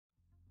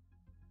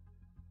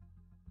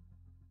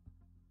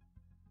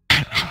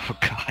Oh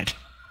god.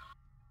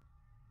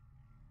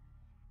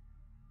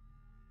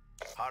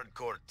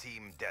 Hardcore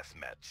team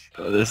deathmatch.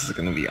 Oh, this is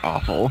gonna be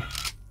awful.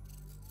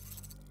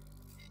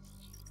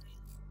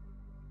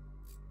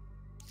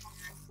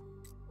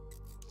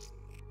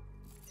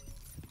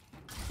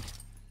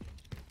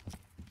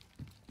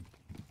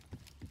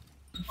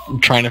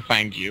 I'm trying to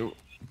find you.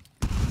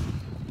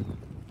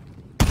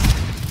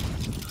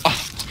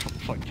 Oh,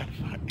 what the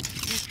fuck?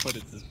 What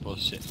is this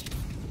bullshit?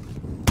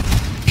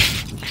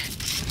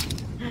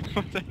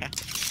 What the heck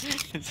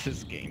is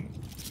this game?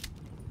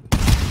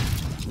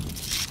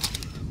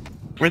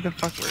 Where the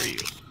fuck were you?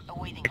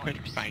 I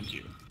couldn't find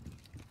you.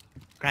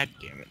 God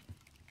damn it.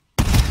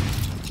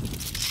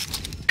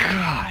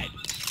 God.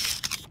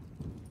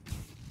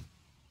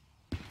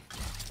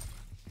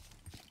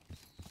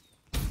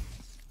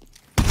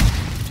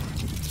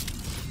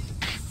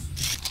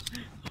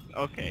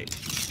 Okay.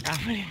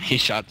 How many of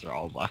these shots are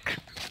all luck?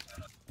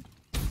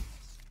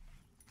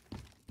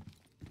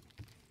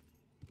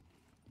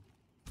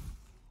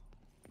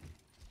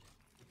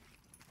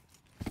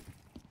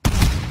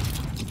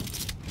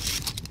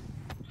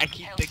 I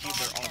keep thinking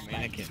they're all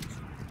mannequins.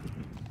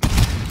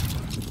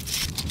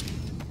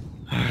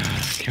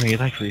 Can we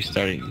like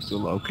restart and use the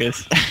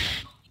locust?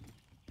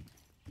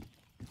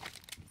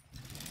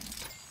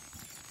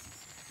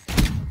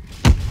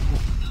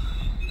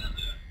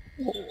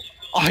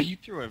 Oh, you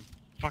threw a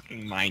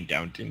fucking mine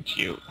down, didn't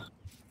you?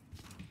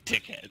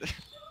 Dickhead.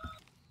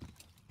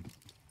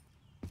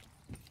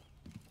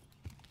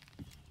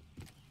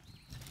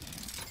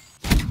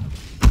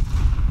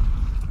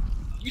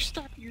 You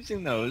stop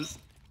using those.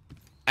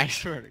 I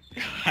swear to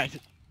God.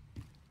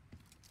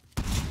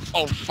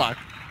 Oh fuck.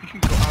 You can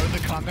go out of the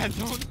combat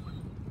zone?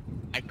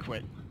 I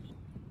quit.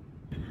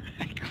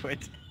 I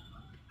quit.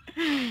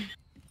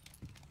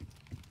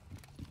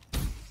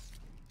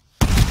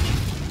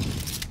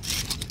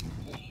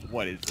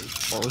 What is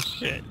this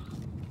bullshit?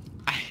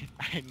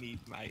 I need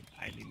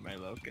my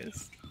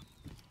locust.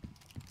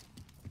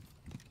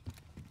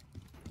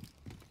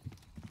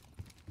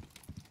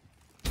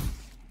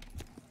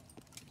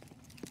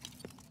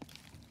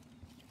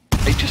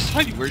 I just saw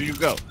you. Where did you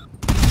go?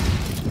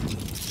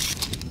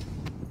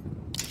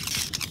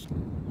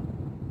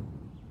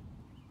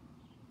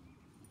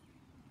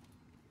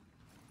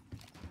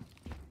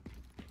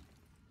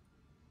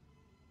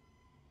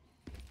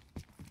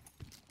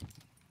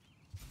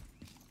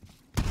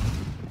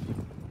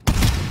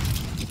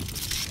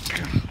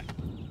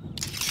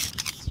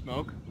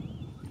 Smoke?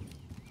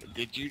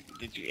 Did you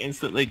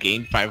instantly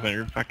gain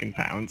 500 fucking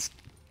pounds?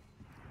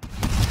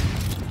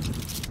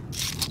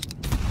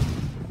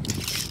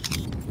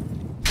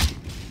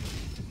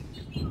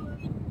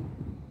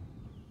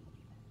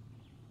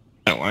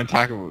 I don't want to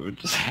talk about what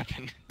just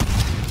happened.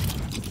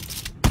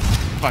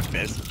 Fuck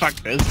this, fuck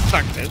this,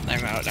 fuck this,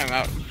 I'm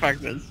out, fuck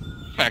this,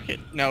 fuck it,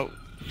 no,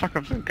 fuck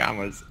up some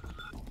commas.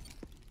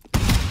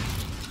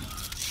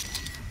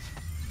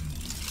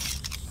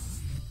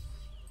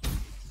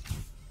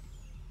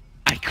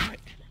 I quit.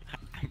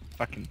 I'm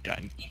fucking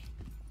done.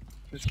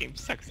 This game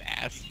sucks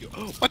ass.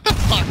 What the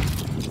fuck?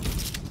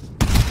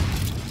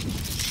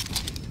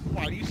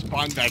 Why do you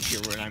spawn back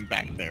here when I'm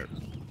back there?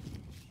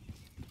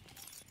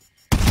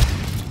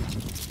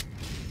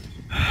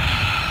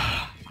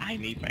 I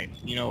need my...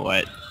 You know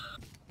what?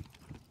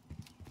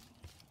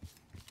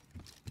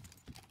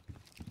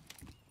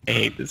 I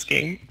hate this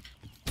game.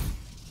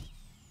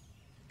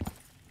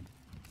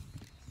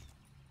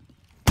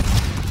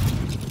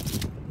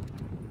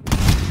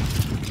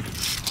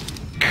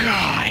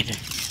 God!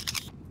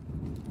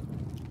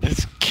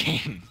 This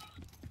game...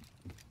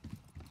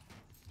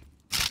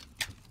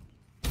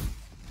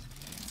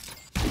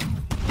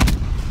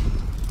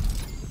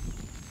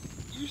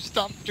 You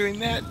stop doing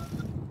that?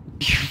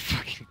 You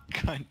fucking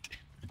cunt.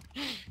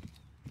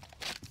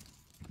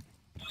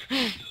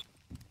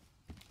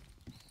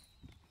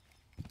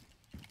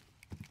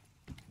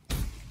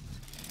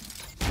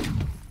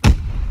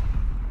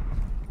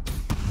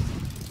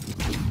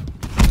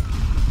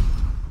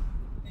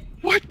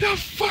 What the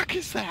fuck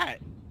is that?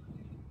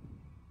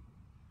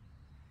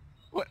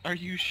 What are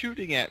you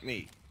shooting at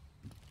me?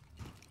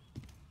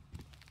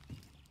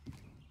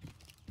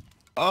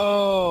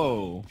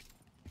 Oh.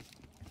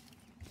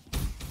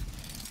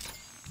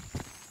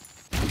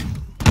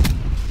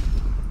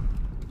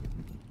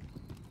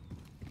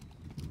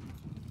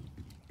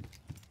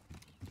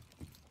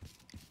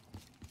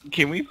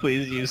 Can we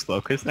please use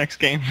Locust next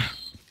game?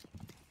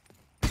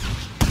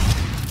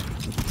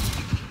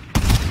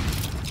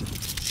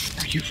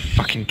 Are you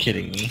fucking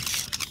kidding me?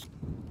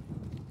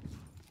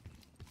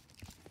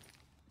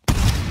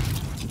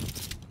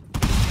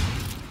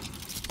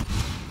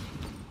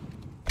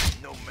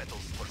 No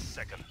medals for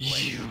second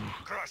place. You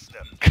Crush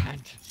them.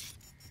 cunt.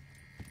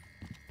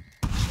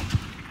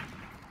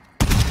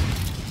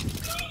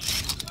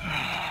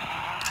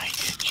 I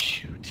did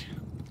shoot.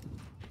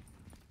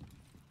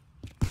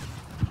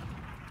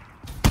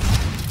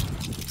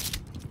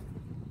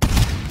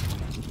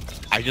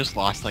 I just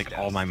lost like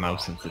all my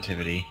mouse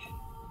sensitivity.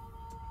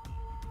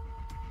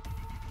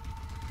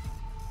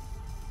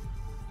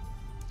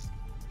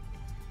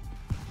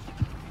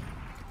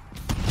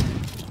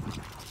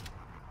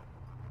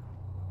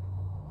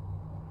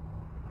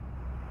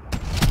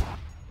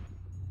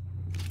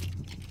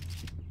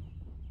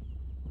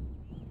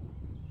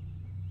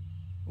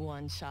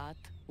 One shot,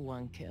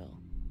 one kill.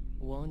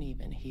 Won't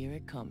even hear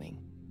it coming.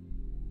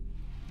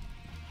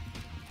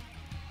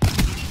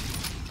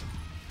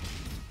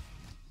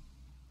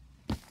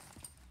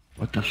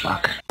 What the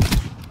fuck?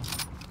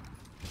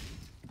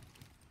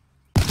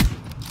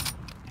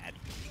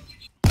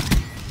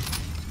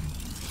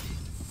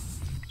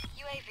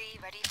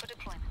 UAV ready for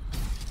deployment.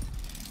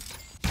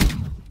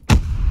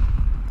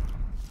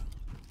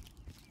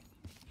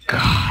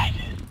 God,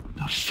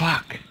 the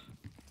fuck?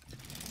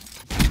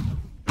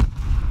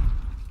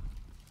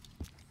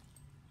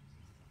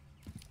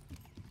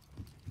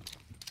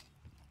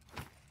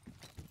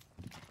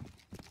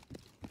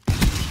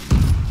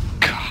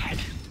 God,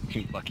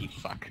 you lucky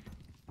fuck.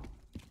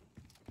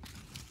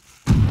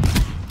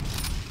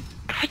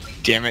 God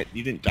damn it,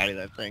 you didn't die to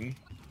that thing.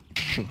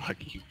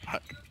 Lucky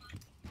fuck.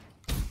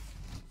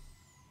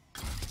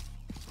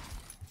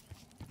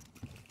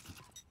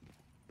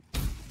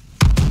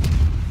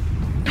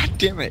 God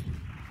damn it.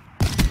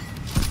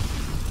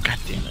 God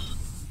damn it.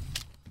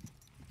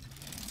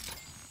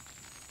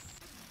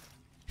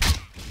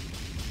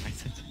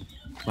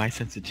 My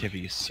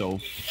sensitivity is so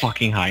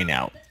fucking high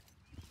now.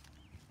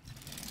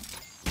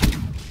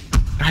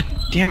 God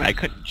damn it, I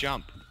couldn't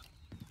jump.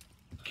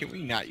 Can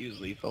we not use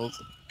lethals?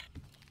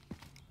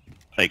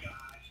 Like,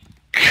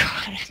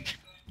 God,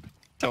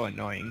 so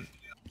annoying.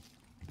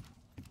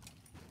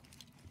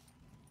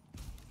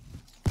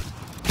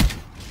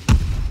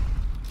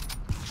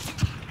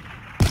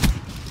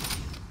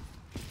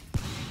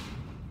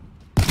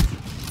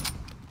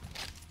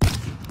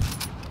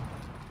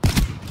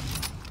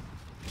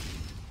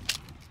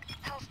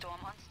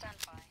 Hellstorm on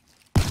standby.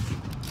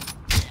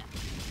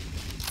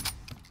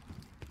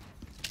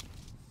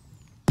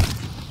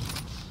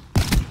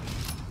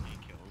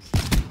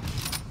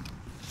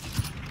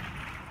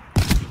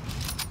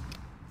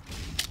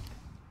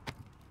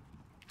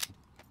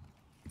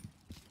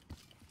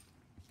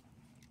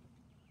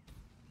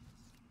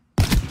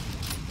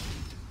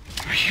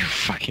 Are you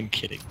fucking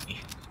kidding me?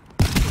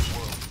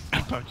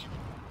 About you.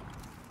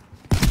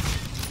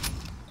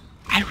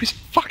 I was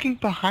fucking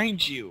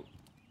behind you.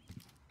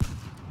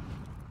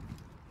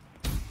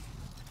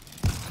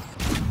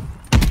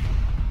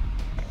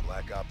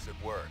 Black Ops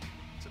at work.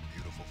 It's a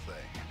beautiful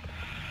thing.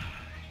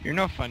 You're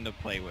no fun to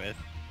play with.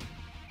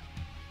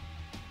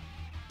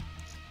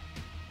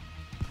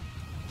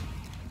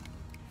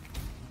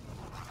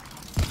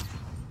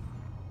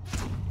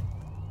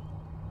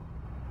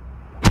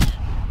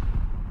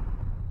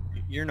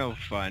 You're no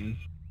fun.